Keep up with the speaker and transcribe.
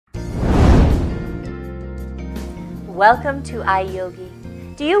Welcome to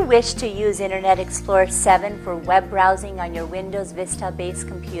iYogi. Do you wish to use Internet Explorer 7 for web browsing on your Windows Vista based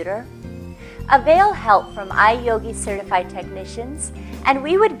computer? Avail help from iYogi certified technicians, and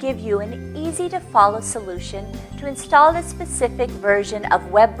we would give you an easy-to-follow solution to install a specific version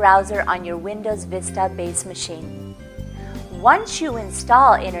of web browser on your Windows Vista based machine. Once you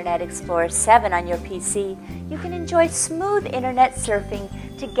install Internet Explorer 7 on your PC, you can enjoy smooth internet surfing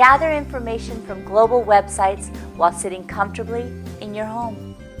to gather information from global websites while sitting comfortably in your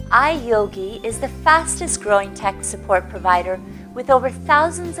home. iYogi is the fastest growing tech support provider with over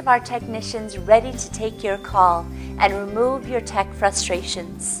thousands of our technicians ready to take your call and remove your tech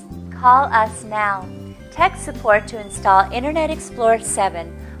frustrations. Call us now. Tech support to install Internet Explorer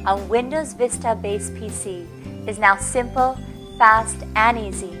 7 on Windows Vista based PC is now simple, fast, and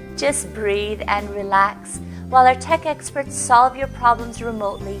easy. Just breathe and relax while our tech experts solve your problems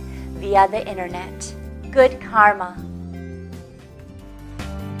remotely via the internet. Good karma.